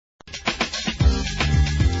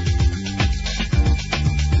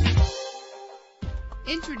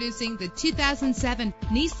Introducing the 2007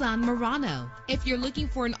 Nissan Murano. If you're looking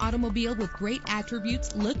for an automobile with great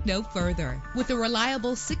attributes, look no further. With a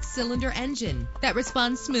reliable 6-cylinder engine that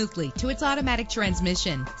responds smoothly to its automatic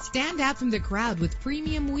transmission, stand out from the crowd with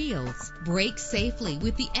premium wheels. Brake safely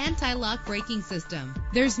with the anti-lock braking system.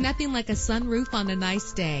 There's nothing like a sunroof on a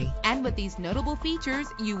nice day. And with these notable features,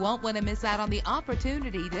 you won't want to miss out on the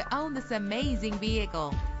opportunity to own this amazing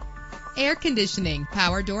vehicle. Air conditioning,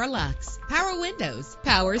 power door locks, power windows,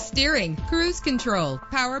 power steering, cruise control,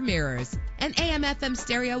 power mirrors, an AM/FM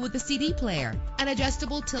stereo with a CD player, an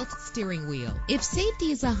adjustable tilt steering wheel. If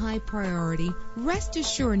safety is a high priority, rest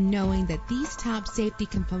assured knowing that these top safety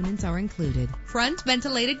components are included: front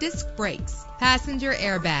ventilated disc brakes, passenger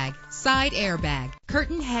airbag, side airbag,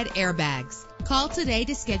 curtain head airbags. Call today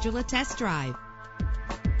to schedule a test drive.